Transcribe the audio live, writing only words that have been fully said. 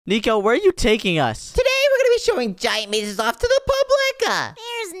Nico, where are you taking us? Today we're gonna be showing giant mazes off to the public.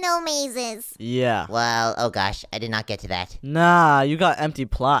 There's no mazes. Yeah. Well, oh gosh, I did not get to that. Nah, you got empty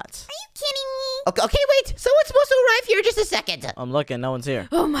plots. Are you kidding me? Okay, wait. Someone's supposed to arrive here in just a second. I'm looking, no one's here.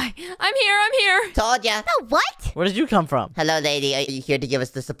 Oh my, I'm here. Told ya. No, what? Where did you come from? Hello, lady. Are you here to give us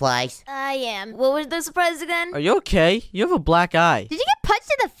the supplies? I am. What was the surprise again? Are you okay? You have a black eye. Did you get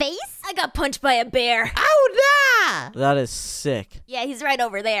punched in the face? I got punched by a bear. Oh, nah! That is sick. Yeah, he's right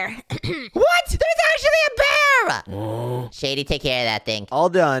over there. What? There's actually a bear! Shady, take care of that thing. All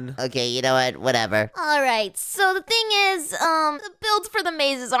done. Okay, you know what? Whatever. Alright, so the thing is, the builds for the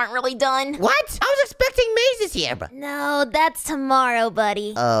mazes aren't really done. What? I was expecting mazes here. No, that's tomorrow,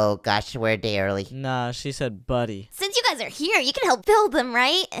 buddy. Oh gosh, we're a day early. Nah, she said buddy. Since you guys are here, you can help build them,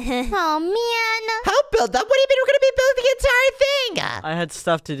 right? Oh, man. Help build up? What do you mean we're gonna be building the entire thing? I had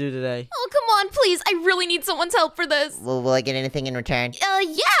stuff to do today. Oh, come on, please. I really need someone's help for this. Will I get anything in return?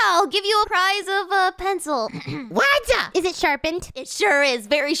 Yeah, I'll give you a prize of a pencil. What? Is it sharpened? It sure is.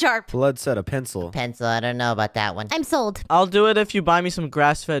 Very sharp. Blood said a pencil. Pencil, I don't know about that one. I'm sold. I'll do it if you buy me some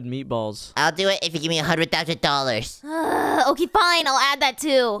grass-fed meatballs. I'll do it if you give me $100,000. Okay, fine. I'll add that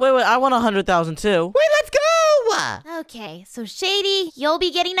too. Wait, I want 100,000 too. Wait, let's go! Okay, so Shady, you'll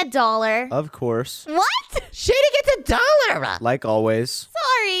be getting $1. Of course. What? Shady gets $1! Like always.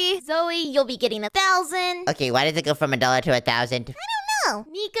 Sorry. Zoe, you'll be getting 1,000. Okay, why does it go from $1 to 1,000? No.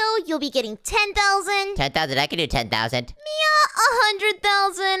 Nico, you'll be getting 10,000. 10,000, I can do 10,000. Mia,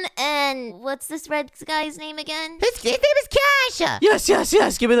 100,000. And what's this red guy's name again? His name is Cash!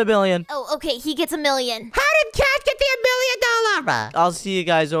 Yes, give me the million. Oh, okay, he gets 1,000,000. How did Cash get the $1 million? I'll see you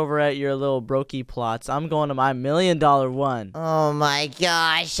guys over at your little brokey plots. I'm going to my $1 million one. Oh my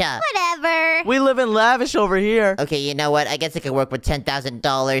gosh. Whatever. We live in lavish over here. Okay, you know what? I guess I could work with $10,000. Time to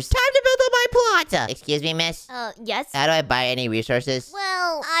build on my plot! Excuse me, miss? Yes? How do I buy any resources?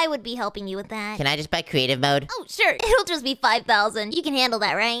 Well, I would be helping you with that. Can I just buy creative mode? Oh, sure. It'll just be 5,000. You can handle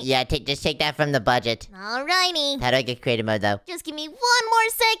that, right? Yeah, just take that from the budget. Alrighty. How do I get creative mode, though? Just give me one more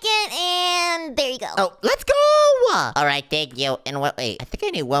second, and there you go. Oh, let's go! Alright, thank you. And wait, I think I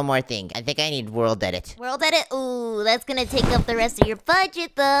need one more thing. I think I need world edit. World edit? Ooh, that's gonna take up the rest of your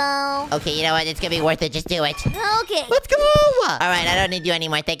budget, though. Okay, you know what? It's gonna be worth it. Just do it. Okay. Let's go! Alright, I don't need you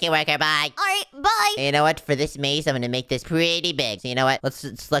anymore. Thank you, worker. Bye. Alright, bye. And you know what? For this maze, I'm gonna make this pretty big. So you know what? Let's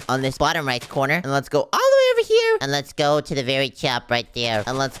select on this bottom right corner. And let's go all the way over here. And let's go to the very top right there.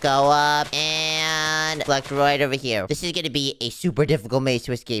 And let's go up and select right over here. This is gonna be a super difficult maze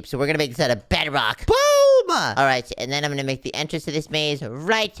to escape. So we're gonna make this out of bedrock. Boom! Alright, and then I'm gonna make the entrance to this maze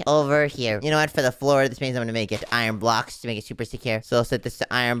right over here. You know what? For the floor of this maze, I'm gonna make it iron blocks to make it super secure. So I'll set this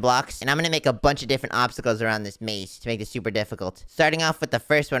to iron blocks. And I'm gonna make a bunch of different obstacles around this maze to make this super difficult. Starting off with the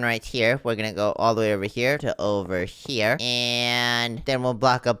first one right here. We're gonna go all the way over here to over here. And then we'll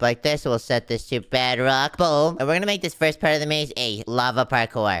block up like this. So we'll set this to bedrock. Boom. And we're gonna make this first part of the maze a lava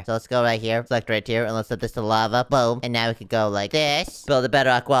parkour. So let's go right here. Select right here. And let's set this to lava. Boom. And now we can go like this. Build a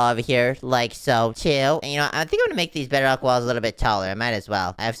bedrock wall over here like so too. And you know, I think I'm gonna make these bedrock walls a little bit taller. I might as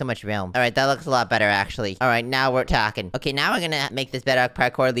well. I have so much room. Alright, that looks a lot better actually. Alright, now we're talking. Okay, now we're gonna make this bedrock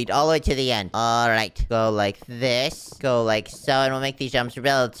parkour lead all the way to the end. Alright, go like this. Go like so. And we'll make these jumps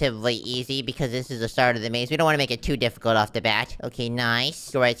relatively easy because this is the start of the maze. We don't want to make it too difficult off the bat. Okay,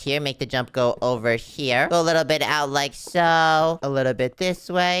 nice. Go right here. Make the jump go over here. Go a little bit out like so. A little bit this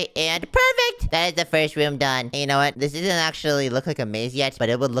way. And perfect! That is the first room done. And you know what? This doesn't actually look like a maze yet, but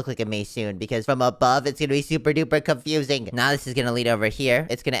it would look like a maze soon because from above, it's gonna be super duper confusing. Now this is gonna lead over here.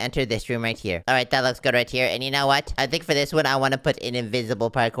 It's gonna enter this room right here. Alright, that looks good right here. And you know what? I think for this one, I want to put an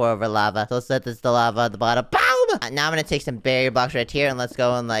invisible parkour over lava. So let's set this to lava at the bottom. Boom! Now I'm gonna take some barrier blocks right here and let's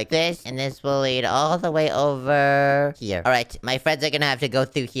go in like this. And this will lead all the way over here. Alright, my friends are gonna have to go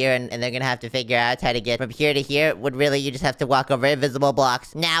through here and they're gonna have to figure out how to get from here to here. Would really, you just have to walk over invisible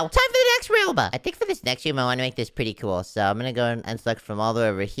blocks. Now, time for the next room! I think for this next room, I want to make this pretty cool. So I'm gonna go and select from all the way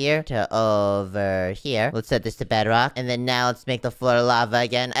over here to over here. Let's set this to bedrock. And then now let's make the floor lava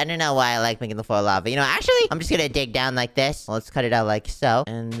again. I don't know why I like making the floor lava. You know, actually, I'm just gonna dig down like this. Let's cut it out like so.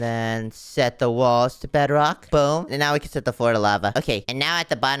 And then set the walls to bedrock. Boom. And now we can set the floor to lava. Okay, and now at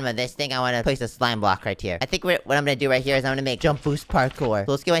the bottom of this thing, I want to place a slime block right here. I think what I'm gonna do right here is I'm gonna make jump boost parkour.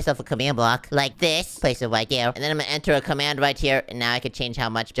 So let's give myself a command block like this. Place it right there. And then I'm gonna enter a command right here. And now I can change how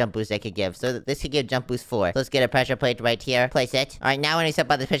much jump boost I can could give. So this could give jump boost 4. So let's get a pressure plate right here. Place it. Alright, now when we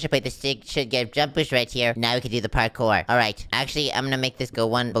step on this pressure plate, this should give jump boost right here. Now we can do the parkour. Alright, actually, I'm gonna make this go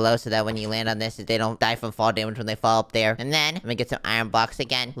one below so that when you land on this, they don't die from fall damage when they fall up there. And then, I'm gonna get some iron blocks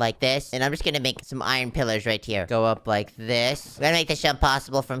again, like this. And I'm just gonna make some iron pillars right here. Go up like this. We're gonna make this jump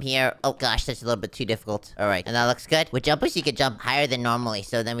possible from here. Oh gosh, that's a little bit too difficult. Alright, and that looks good. With jump boost, you could jump higher than normally,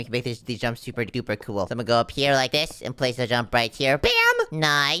 so then we can make these jumps super duper cool. So I'm gonna go up here like this, and place a jump right here. Bam!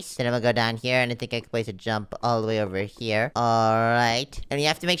 Nice! Then I'm gonna go down here, and I think I can place a jump all the way over here. Alright. And you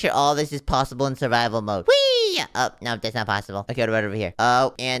have to make sure all this is possible in survival mode. Whee! Oh, no, that's not possible. Okay, what about over here?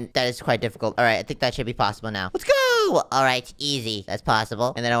 Oh, and that is quite difficult. Alright, I think that should be possible now. Let's go! Alright, easy. That's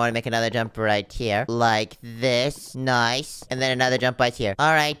possible. And then I want to make another jump right here. Like this. Nice. And then another jump right here.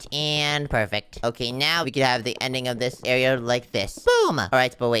 Alright, and perfect. Okay, now we could have the ending of this area like this. Boom!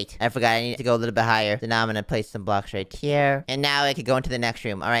 Alright, but wait. I forgot. I need to go a little bit higher. So now I'm gonna place some blocks right here. And now I could go into the next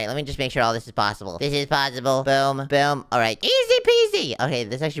room. Alright, let me just make sure all this is possible. This is possible. Boom. Boom. Alright. Easy peasy! Okay,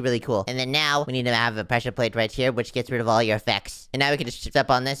 this is actually really cool. And then now, we need to have a pressure plate right here, which gets rid of all your effects. And now we can just step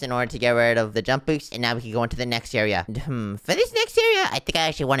on this in order to get rid of the jump boost. And now we can go into the next area. For this next area, I think I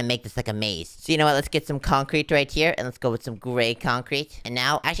actually want to make this like a maze. So you know what? Let's get some concrete right here. And let's go with some gray concrete. And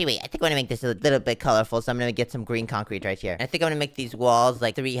now, actually wait, I think I want to make this a little bit colorful. So I'm gonna get some green concrete right here. And I think I'm gonna make these walls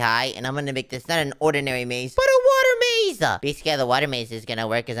like 3 high. And I'm gonna make this not an ordinary maze, but a water maze! Basically how the water maze is gonna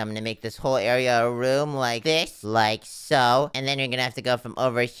work is I'm gonna make this whole area a room like this. Like so. And then you're gonna have to go from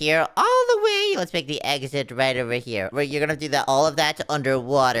over here all the way. Let's make the exit right over here. Where you're gonna do that, all of that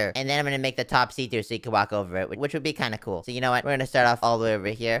underwater. And then I'm gonna make the top see-through so you can walk over it, which would be kind of cool. So you know what? We're gonna start off all the way over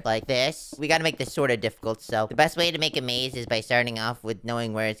here like this. We gotta make this sort of difficult. So the best way to make a maze is by starting off with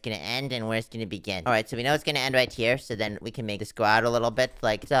knowing where it's gonna end and where it's gonna begin. Alright, so we know it's gonna end right here. So then we can make this go out a little bit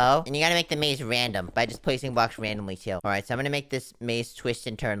like so. And you gotta make the maze random by just placing blocks randomly too. Alright, so I'm gonna make this maze twist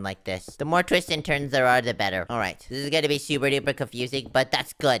and turn like this. The more twists and turns there are, the better. Alright, this is gonna be super duper confusing, but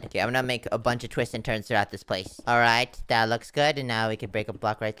that's good. Okay, I'm gonna make a bunch of twists and turns throughout this place. Alright, that looks good. And now we can break a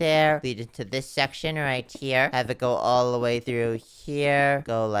block right there. Lead into this section right here. Have it go all the way through here.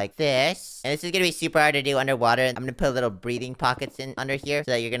 Go like this. And this is gonna be super hard to do underwater. I'm gonna put little breathing pockets in under here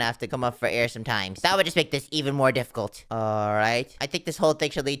so that you're gonna have to come up for air sometimes. That would just make this even more difficult. Alright. I think this whole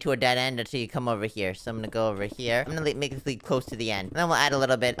thing should lead to a dead end until you come over here. So I'm gonna go over here. I'm gonna make this lead close to the end. And then we'll add a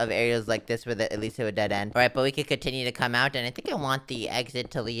little bit of areas like this where it leads to a dead end. Alright, but we can continue to come out. And I think I want the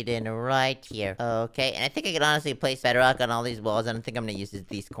exit to lead in right here. Okay, and I think I could honestly place bedrock on all these walls. I don't think I'm gonna use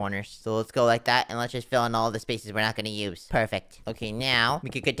these corners. So let's go like that. And let's just fill in all the spaces we're not gonna use. Perfect. Okay, now we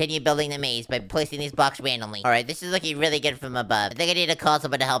can continue building the maze by placing these blocks randomly. Alright, this is looking really good from above. I think I need to call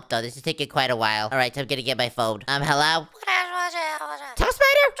someone to help though. This is taking quite a while. Alright, so I'm gonna get my phone. Hello? Tough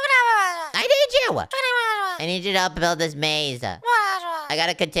Spider? I need you! I need you to help build this maze. I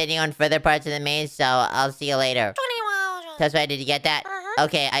gotta continue on further parts of the maze, so I'll see you later. Tough Spider, did you get that?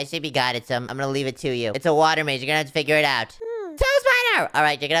 Okay, I assume you got it, so I'm gonna leave it to you. It's a water maze, you're gonna have to figure it out. Tough Spider!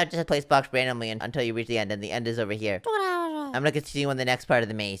 Alright, you're gonna have to just place blocks randomly until you reach the end, and the end is over here. I'm gonna continue on the next part of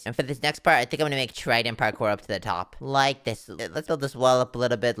the maze. And for this next part, I think I'm gonna make trident parkour up to the top. Like this. Let's build this wall up a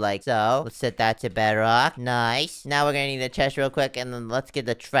little bit like so. Let's set that to bedrock. Nice. Now we're gonna need a chest real quick, and then let's get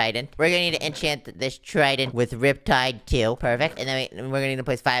the trident. We're gonna need to enchant this trident with Riptide too. Perfect. And then we're gonna need to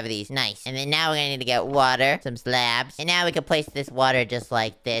place 5 of these. Nice. And then now we're gonna need to get water, some slabs. And now we can place this water just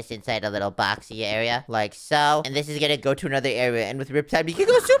like this inside a little boxy area. Like so. And this is gonna go to another area. And with Riptide, you can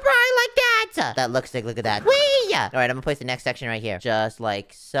go super high like that. That looks like, look at that. Whee! Alright, I'm gonna place the next section right here. Just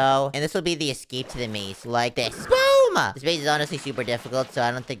like so. And this will be the escape to the maze. Like this. Boom! This maze is honestly super difficult, so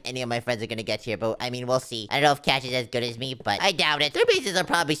I don't think any of my friends are gonna get here, but I mean, we'll see. I don't know if Cash is as good as me, but I doubt it. Their mazes are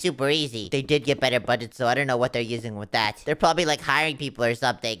probably super easy. They did get better budgets, so I don't know what they're using with that. They're probably like hiring people or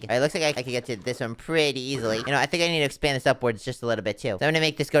something. Alright, looks like I can get to this one pretty easily. You know, I think I need to expand this upwards just a little bit too. So I'm gonna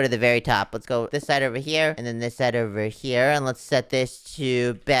make this go to the very top. Let's go this side over here, and then this side over here, and let's set this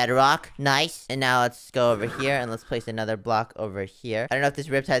to bedrock. Nice. And now let's go over here, and let's place another block over here. I don't know if this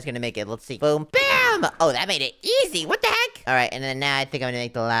Riptide is gonna make it. Let's see. Boom. Bam! Oh, that made it easy. What the heck? Alright, and then now I think I'm gonna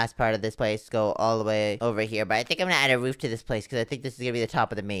make the last part of this place go all the way over here. But I think I'm gonna add a roof to this place, because I think this is gonna be the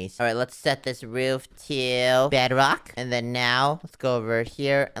top of the maze. Alright, let's set this roof to bedrock. And then now, let's go over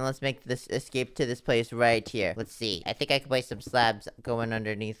here, and let's make this escape to this place right here. Let's see. I think I can place some slabs going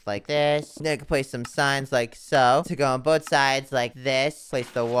underneath like this. Then I can place some signs like so, to go on both sides like this. Place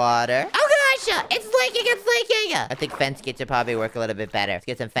the water. Oh gosh! gosh! It's leaking! It's leaking! I think fence gates would probably work a little bit better. Let's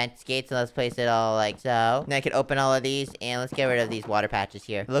get some fence gates and let's place it all like so. Then I can open all of these and let's get rid of these water patches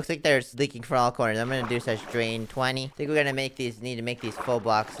here. It looks like there's leaking from all corners. I'm gonna do such drain 20. I think we're gonna need to make these full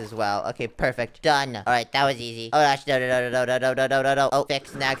blocks as well. Okay, perfect. Done. Alright, that was easy. Oh gosh, no. Oh,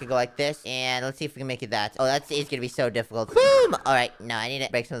 fix. Now I can go like this. And let's see if we can make it that. Oh, it's gonna be so difficult. Boom! Alright, no, I need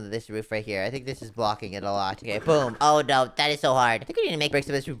to break some of this roof right here. I think this is blocking it a lot. Okay, boom. Oh no, that is so hard. I think we need to break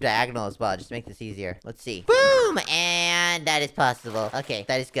some of this roof diagonal as well, just to make this easier. Let's see. Boom! And that is possible. Okay,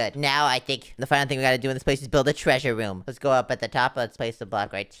 that is good. Now I think the final thing we gotta do in this place is build a treasure room. Let's go up at the top. Let's place a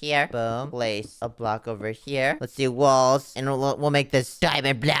block right here. Boom. Place a block over here. Let's do walls, and we'll make this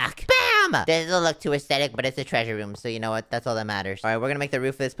diamond block. Bam! This will look too aesthetic, but it's a treasure room, so you know what? That's all that matters. Alright, we're gonna make the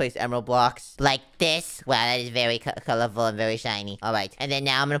roof of this place emerald blocks. Like this. Wow, that is very colorful and very shiny. Alright, and then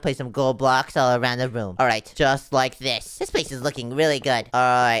now I'm gonna place some gold blocks all around the room. Alright, just like this. This place is looking really good.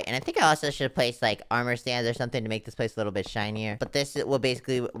 Alright, and I think I also should place like armor stands or something to make this place a little bit shinier. But this will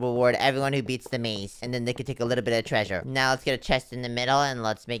basically reward everyone who beats the maze, and then they can take a little bit of treasure. Now let's get a chest in the middle, and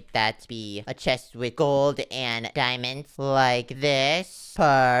let's make that be a chest with gold and diamonds like this.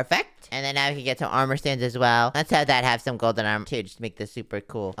 Perfect. And then now we can get some armor stands as well. Let's have that have some golden armor too, just to make this super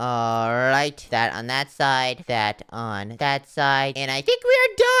cool. Alright, that on that side, that on that side, and I think we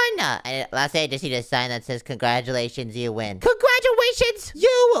are done! And lastly, I just need a sign that says, congratulations, you win. Congratulations,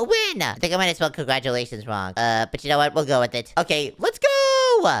 you win! I think I might have spelled congratulations wrong. But you know what? We'll go with it. Okay, let's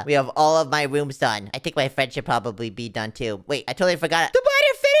go! We have all of my rooms done. I think my friend should probably be done too. Wait, I totally forgot. The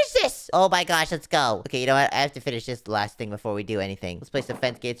miner finished this! Oh my gosh, let's go. Okay, you know what? I have to finish this last thing before we do anything. Let's place the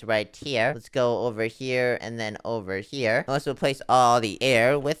fence gates right here. Let's go over here and then over here. Let's replace all the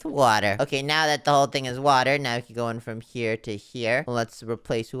air with water. Okay, now that the whole thing is water, now we can go in from here to here. Let's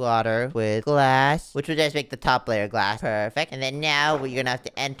replace water with glass, which will just make the top layer glass. Perfect. And then now you're gonna have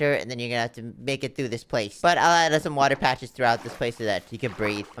to enter, and then you're gonna have to make it through this place. But I'll add some water patches throughout this place so that you can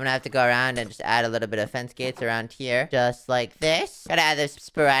breathe. I'm gonna have to go around and just add a little bit of fence gates around here, just like this. Gotta add this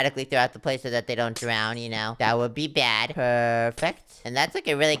sporadically throughout the place so that they don't drown, you know. That would be bad. Perfect. And that's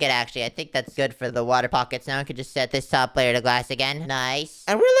looking really good, actually. I think that's good for the water pockets. Now I can just set this top layer to glass again. Nice.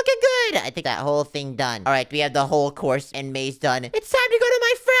 And we're looking good. I think that whole thing done. All right, we have the whole course and maze done. It's time to go to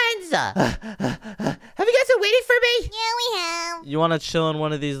my friends. Have you guys been waiting for me? Yeah, we have. You want to chill in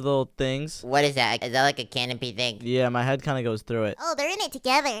one of these little things? What is that? Is that like a canopy thing? Yeah, my head kind of goes through it. Oh, they're in it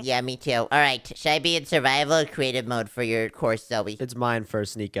together. Yeah, me too. All right, should I be in survival or creative mode for your course, Zoe? It's mine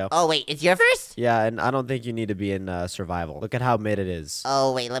first, Nico. Oh, wait, it's your first? Yeah, and I don't think you need to be in survival. Look at how mid it is.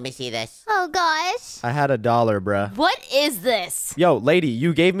 Oh, wait, let me see this. Oh, gosh. I had $1, bruh. What is this? Yo, lady,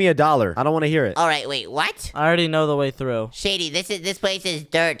 you gave me $1. I don't want to hear it. All right, wait, what? I already know the way through. Shady, this place is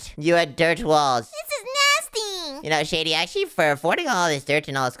dirt. You had dirt walls. This is nasty. You know, Shady, actually, for affording all this dirt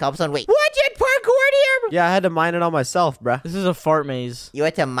and all this cobblestone, wait. What? You had parkour here? Yeah, I had to mine it all myself, bruh. This is a fart maze. You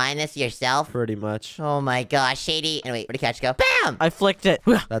had to mine this yourself? Pretty much. Oh my gosh, Shady. And wait, where'd the catch go? Bam! I flicked it.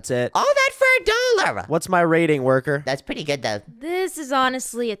 That's it. All that for $1. What's my rating, worker? That's pretty good, though. This is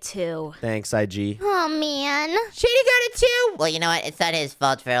honestly a 2. Thanks, IG. Oh, man. Shady got it too. Well, you know what? It's not his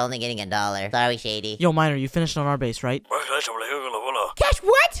fault for only getting $1. Sorry, Shady. Yo, Miner, you finished on our base, right? Cash,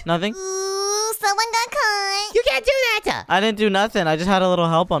 what? Nothing? Ooh, someone got caught. You can't do that! I didn't do nothing. I just had a little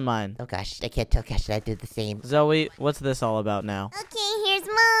help on mine. Oh gosh, I can't tell Cash that I did the same. Zoe, what's this all about now? Okay, here's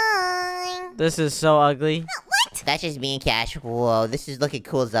mine. This is so ugly. What? That's just me and Cash. Whoa, this is looking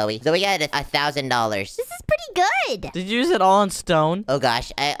cool, Zoe. Zoe got $1,000. This is pretty good. Did you use it all on stone? Oh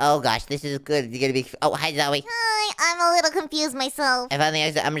gosh, this is good. You're gonna be. Oh, hi, Zoe. Hi, I'm a little confused myself. I found the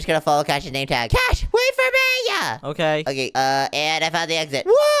exit. I'm just gonna follow Cash's name tag. Cash, wait for me! Okay. Okay, and I found the exit.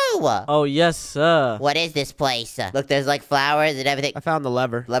 Whoa! Oh, yes, sir. What is this place? Look, there's like flowers and everything. I found the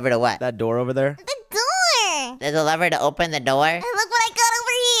lever. Lever to what? That door over there. The door. There's a lever to open the door. And look what I got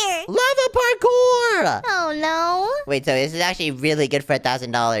over here. Lava parkour! Oh, no. Wait, so this is actually really good for $1,000.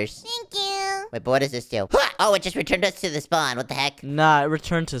 Thank you. Wait, but what does this do? Ha! Oh, it just returned us to the spawn. What the heck? Nah, it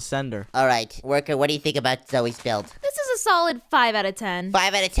returned to sender. All right, worker, what do you think about Zoe's build? This is a solid 5 out of 10.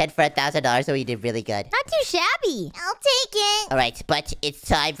 5 out of 10 for $1,000, so you did really good. Not too shabby. I'll take it. All right, but it's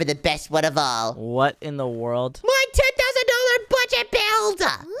time for the best one of all. What in the world? My $10,000 budget build!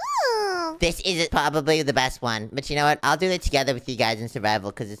 Ooh. This is probably the best one. But you know what? I'll do it together with you guys in survival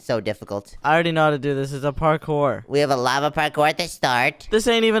because it's so difficult. I already know how to do this. It's a parkour. We have a lava parkour at the start. This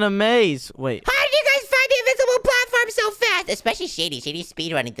ain't even a maze. Wait. How did you guys find the invincible platform so fast? Especially Shady. Shady's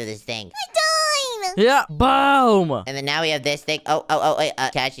speedrunning through this thing. I died. Yeah. Boom. And then now we have this thing. Wait,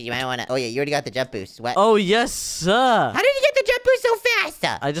 Kashi, you might want to... Oh, yeah, you already got the jump boost. What? Oh, yes, sir. How did you get the jump boost so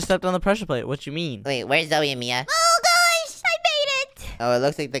fast? I just stepped on the pressure plate. What you mean? Wait, where's Zoe and Mia? Oh, gosh. I made it. Oh, it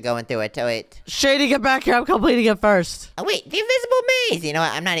looks like they're going through it. Oh, wait. Shady, get back here. I'm completing it first. Oh, wait. The invisible maze. You know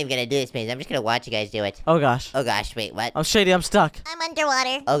what? I'm not even gonna do this maze. I'm just gonna watch you guys do it. Oh, gosh. Oh, gosh. Wait, what? Oh, Shady, I'm stuck. I'm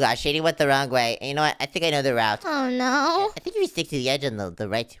underwater. Oh, gosh. Shady went the wrong way. And you know what? I think I know the route. Oh no. I think if we stick to the edge on the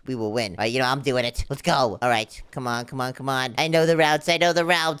right, we will win. All right, you know, I'm doing it. Let's go. All right. Come on, come on, come on. I know the routes. I know the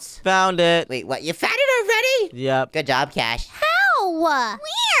routes. Found it. Wait, what? You found it already? Yep. Good job, Cash. How?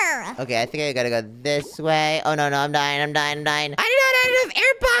 Where? Okay, I think I gotta go this way. Oh, no, I'm dying. I do not have enough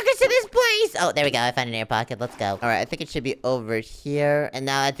air pockets to this place. Oh, there we go. I found an air pocket. Let's go. All right, I think it should be over here. And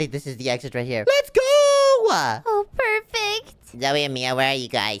now I think this is the exit right here. Let's go! Oh, perfect. Zoe and Mia, where are you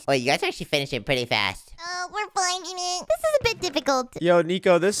guys? Oh, you guys actually finished it pretty fast. We're finding it. This is a bit difficult. Yo,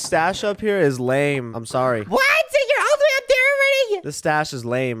 Nico, this stash up here is lame. I'm sorry. What? You're all the way up there already? This stash is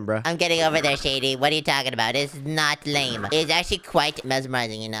lame, bruh. I'm getting over there, Shady. What are you talking about? It's not lame. It's actually quite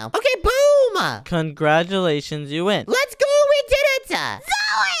mesmerizing, you know. Okay, boom! Congratulations, you win. Let's go! We did it! Zoe!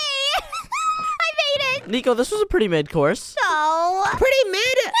 I made it. Nico, this was a pretty mid course. No. Pretty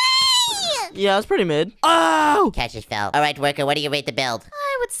mid! Yeah, it's pretty mid. Oh! Cash just fell. All right, worker, what do you rate the build?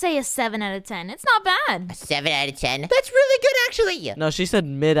 I would say a 7 out of 10. It's not bad. A 7 out of 10? That's really good, actually! No, she said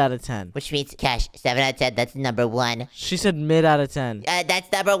mid out of 10. Which means, Cash, 7 out of 10, that's number 1. She said mid out of 10. That's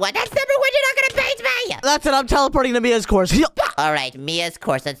number 1. That's number 1, you're not gonna beat me! That's it, I'm teleporting to Mia's course. All right, Mia's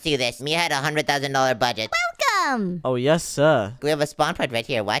course, let's do this. Mia had a $100,000 budget. Welcome. Oh, yes, sir. We have a spawn point right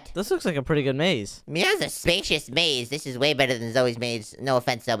here, what? This looks like a pretty good maze. Mia's a spacious maze. This is way better than Zoe's maze. No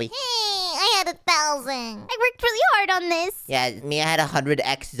offense, Zoe. Hey, I had 1,000. I worked really hard on this. Yeah, Mia had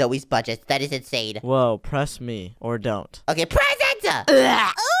 100x Zoe's budget. That is insane. Whoa, press me or don't. Okay, press it!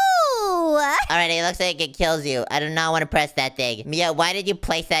 Ooh. Alright, it looks like it kills you. I do not want to press that thing. Mia, why did you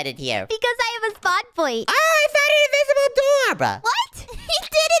place that in here? Because I have a spawn point. Oh, I found an invisible door, bruh. What? He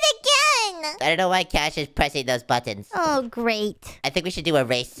did it again. I don't know why Cash is pressing those buttons. Oh, great. I think we should do a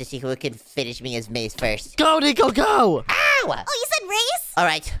race to see who can finish Mia's maze first. Go, Nico, go! Ow! Oh, you said race?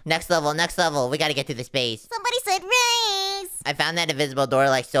 Alright, next level. We gotta get through this maze. Somebody said race. I found that invisible door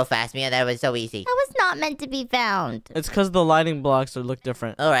like so fast, Mia. That was so easy. That was not meant to be found. It's because the lighting blocks look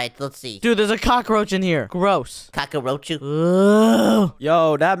different. Alright, let's see. Dude, there's a cockroach in here. Gross. Cockroach. Ugh.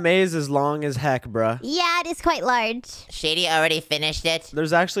 Yo, that maze is long as heck, bruh. Yeah, it is quite large. Shady already finished it.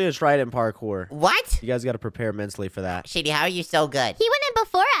 There's actually a trident parkour. What? You guys gotta prepare mentally for that. Shady, how are you so good? He went in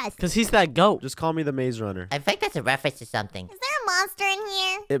before us. Because he's that goat. Just call me the maze runner. I think that's a reference to something. Is there a monster in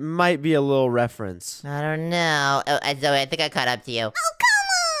here? It might be a little reference. I don't know. Oh, Zoe, I think I caught up to you. Oh,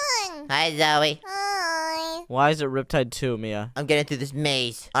 come on. Hi, Zoe. Hi. Why is it Riptide 2, Mia? I'm getting through this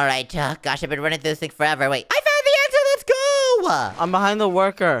maze. All right, gosh, I've been running through this thing forever. Wait, I found the exit. Let's go. I'm behind the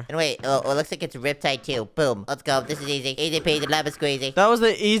worker. And wait, it looks like it's Riptide 2. Boom. Let's go. This is easy. Easy peasy, lemon squeezy. That was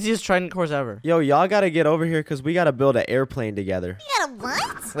the easiest Trident course ever. Yo, y'all gotta get over here because we gotta build an airplane together. You got a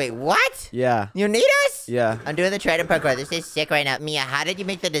what? Wait, what? Yeah. You need us? Yeah. I'm doing the trident parkour. This is sick right now. Mia, how did you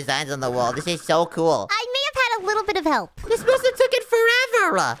make the designs on the wall? This is so cool. I may have had a little bit of help. This must have took it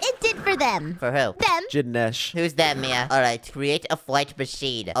forever. It did for them. For who? Them. Jidnesh. Who's that, Mia? All right, create a flight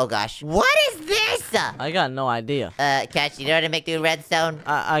machine. Oh gosh, what is this? I got no idea. Cash, you know how to make the redstone?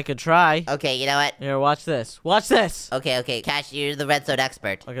 I could try. Okay, you know what? Here, watch this. Watch this. Okay, Cash, you're the redstone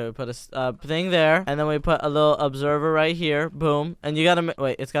expert. Okay, we put a thing there, and then we put a little observer right here. Boom. And you gotta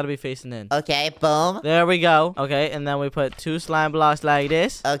wait. It's gotta be facing in. Okay, boom. There we go. Okay, and then we put 2 slime blocks like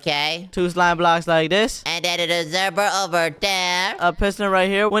this. Okay. 2 slime blocks like this. And then an observer over there. A piston right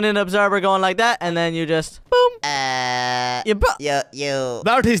here. When an observer going like that, and then you just boom. You.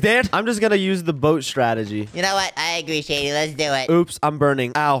 That he's dead. I'm just gonna use the boat strategy. You know what? I agree, Shady. Let's do it. Oops, I'm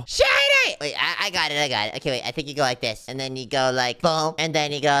burning. Ow. Shady! Wait, I got it. Okay, wait. I think you go like this. And then you go like boom. And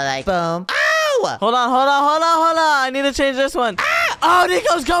then you go like boom. Ow! Hold on. I need to change this one. Ah! Oh,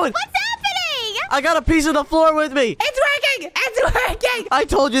 Nico's going. What's happening? I got a piece of the floor with me. It's working! It's working! I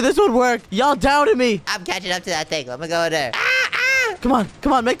told you this would work. Y'all doubted me. I'm catching up to that thing. I'm gonna go in there. Come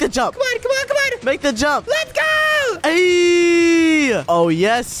on, make the jump. Come on! Make the jump. Let's go! Hey! Oh,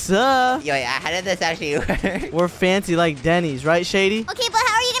 yes, sir. Yo, wait, how did this actually work? We're fancy like Denny's, right, Shady? Okay, but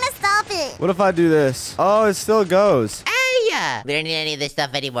how are you gonna stop it? What if I do this? Oh, it still goes. Hey! We don't need any of this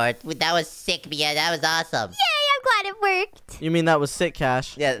stuff anymore. That was sick, Mia. That was awesome. Yay, I'm glad it worked. You mean that was sick,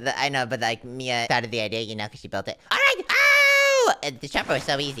 Cash? Yeah, I know, but like, Mia started the idea, you know, because she built it. All right! Ow! And the chopper was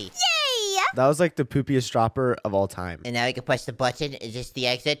so easy. Yay! That was like the poopiest dropper of all time. And now we can push the button. Is this the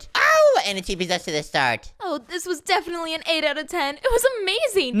exit? Ow! And it TPs us to the start. Oh, this was definitely an 8 out of 10. It was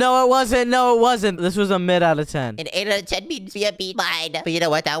amazing. No, it wasn't. This was a mid out of 10. An 8 out of 10 means Mia beat mine. But you know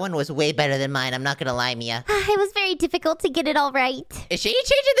what? That one was way better than mine. I'm not gonna lie, Mia. It was very difficult to get it all right. Is she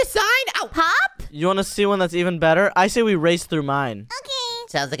changing the sign? Ow! Pop? You want to see one that's even better? I say we race through mine. Okay.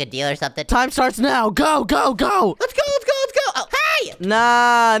 Sounds like a deal or something. Time starts now. Go, go, go. Let's go, let's go, let's go. Oh, hey!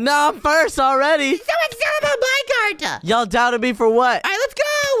 Nah, I'm first already. Someone's selling about my cart. Y'all doubted me for what? All right, let's go.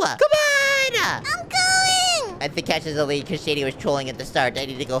 Come on. I'm going. I think Cash is the lead because Shady was trolling at the start. I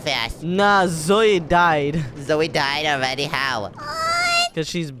need to go fast. Nah, Zoe died. Zoe died already. How? What? Because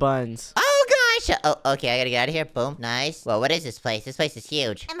she's buns. Oh, gosh. Oh, okay. I gotta get out of here. Boom. Nice. Well, what is this place? This place is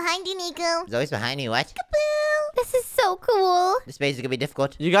huge. I'm behind you, Nico. Zoe's behind me. What? Kaboo. This is so cool. This space is gonna be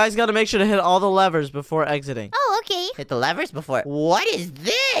difficult. You guys gotta make sure to hit all the levers before exiting. Oh, okay. Hit the levers before. What is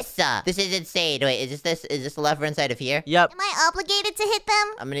this? This is insane. Wait, is this the lever inside of here? Yep. Am I obligated to hit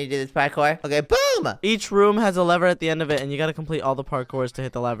them? I'm gonna do this parkour. Okay, boom! Each room has a lever at the end of it, and you gotta complete all the parkours to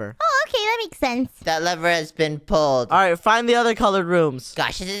hit the lever. Oh, okay, that makes sense. That lever has been pulled. Alright, find the other colored rooms.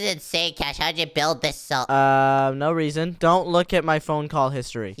 Gosh, this is insane, Cash. How'd you build this so... No reason. Don't look at my phone call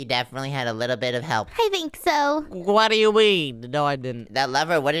history. He definitely had a little bit of help. I think so. What do you mean? No, I didn't. That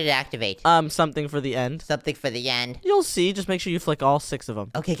lever, what did it activate? Something for the end. Something for the end. You'll see. Just make sure you flick all 6 of them.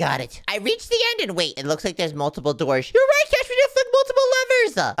 Okay, got it. I reached the end and wait, it looks like there's multiple doors. You're right, Cash, we did flick multiple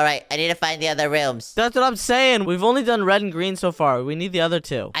levers! Alright, I need to find the other rooms. That's what I'm saying. We've only done red and green so far. We need the other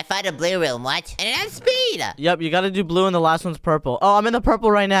 2. I found a blue room, what? And it has speed! Yep, you gotta do blue and the last one's purple. Oh, I'm in the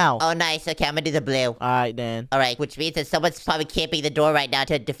purple right now. Oh, nice. Okay, I'm gonna do the blue. Alright, Dan. Alright, which means that someone's probably camping the door right now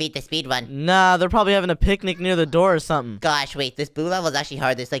to defeat the speed run. Nah, they're probably having a picnic near the door or something. Gosh, wait, this blue level is actually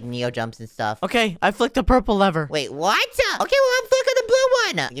hard. There's like Neo jumps and stuff. Okay, I flicked the purple lever. Wait, what? Okay, well, I'm flicking the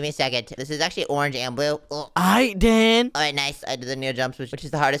blue one. Give me a second. This is actually orange and blue. Oh. Alright, Dan. Alright, nice. I did the Neo jumps, which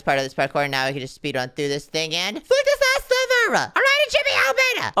is the hardest part of this parkour. Now I can just speed run through this thing and flick this last lever. Alright, it should be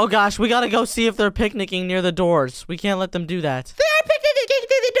open. Oh gosh, we gotta go see if they're picnicking near the doors. We can't let them do that. They are picking through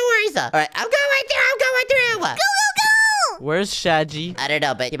the doors. Alright, I'm going through. I'm going through. Go, go, go! Where's Shaggy? I don't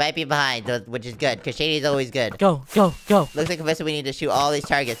know, but he might be behind, which is good, because Shady's always good. Go, go, go. Looks like Professor, we need to shoot all these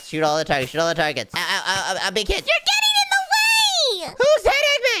targets. Shoot all the targets. Shoot all the targets. I'm big hit. You're getting in the way! Who's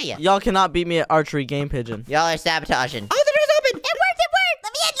hitting me? Y'all cannot beat me at archery game pigeon. Y'all are sabotaging. Oh, the door's open. It worked, it worked!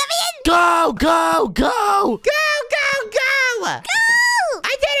 Let me in, let me in! Go, go, go! Go, go, go! Go!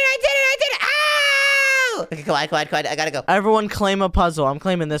 I did it! I did it! I did it! Ow! Okay, come on, come on, come on. I gotta go. Everyone claim a puzzle. I'm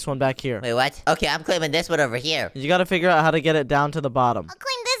claiming this one back here. Wait, what? Okay, I'm claiming this one over here. You gotta figure out how to get it down to the bottom. I'll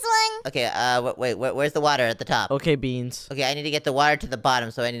claim this one. Okay, wait, where's the water at the top? Okay, Beans. Okay, I need to get the water to the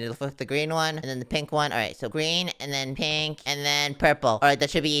bottom, so I need to flip the green one, and then the pink one. Alright, so green, and then pink, and then purple. Alright, that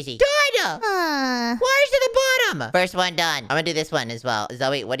should be easy. Done! Huh. Water's to the bottom! First one done. I'm gonna do this one as well.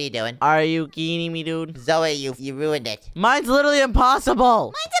 Zoe, what are you doing? Are you kidding me, dude? Zoe, you ruined it. Mine's literally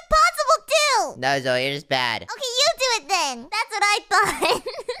impossible. Mine's impossible too! No, Zoe, you're just bad. Okay, you do it then. That's what I thought.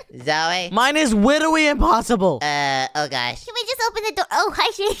 Zoe? Mine is widowy impossible. Oh gosh. Can we just open the door? Oh, hi,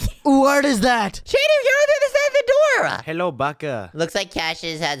 Shady. What is that? Shady, you're on the other side of the door! Hello, Baka. Looks like Cash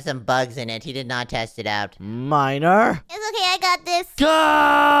has had some bugs in it. He did not test it out. Minor. It's okay, I got this.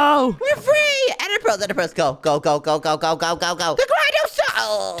 Go! We're free! Enter pros, go. Go, go, go, go, go, go, go, go. The grind don't stop!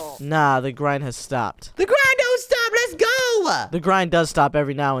 Oh. Nah, the grind has stopped. The grind don't stop, let's go! The grind does stop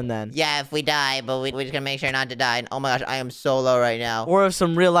every now and then. Yeah, if we die, but we're just gonna make sure not to die. And oh my gosh, I am so low right now. Or if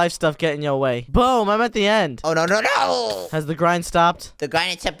some real life stuff get in your way. Boom, I'm at the end. Oh, no, no, no! Has the grind stopped? The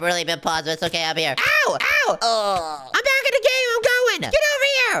grind has temporarily been paused, but it's okay, I'll be here. Ow! Ow! Oh. I'm back in the game, I'm going! Get over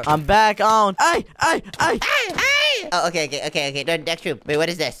here! I'm back on. Hey! Hey! Hey! Oh, okay. Next room. Wait, what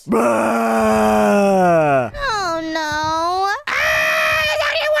is this? Bruh. Oh, no.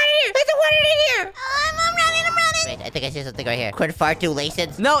 There's a water in here! I'm running. Wait, I think I see something right here. Couldn't fart too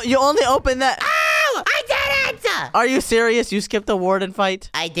license. No, you only open that. Ow! I did it! Are you serious? You skipped a warden fight?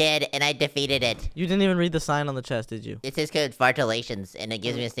 I did, and I defeated it. You didn't even read the sign on the chest, did you? It says congratulations, and it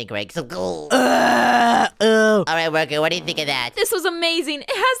gives me a stink rag. So go. Ew. Alright, worker, what do you think of that? This was amazing. It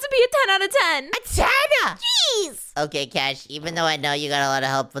has to be a 10 out of 10. A 10! Jeez. Okay, Cash, even though I know you got a lot of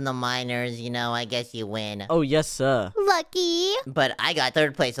help from the miners, you know, I guess you win. Oh, yes, sir. Lucky. But I got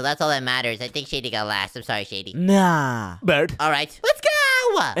 3rd place, so that's all that matters. I think Shady got last. I'm sorry, Shady. Nah. Bird. Alright, let's go!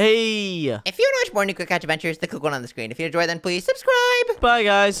 Hey. If you want to watch more Nico Catch Adventures, the cool one on the screen. If you enjoy, then please subscribe! Bye,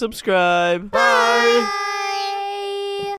 guys. Subscribe. Bye.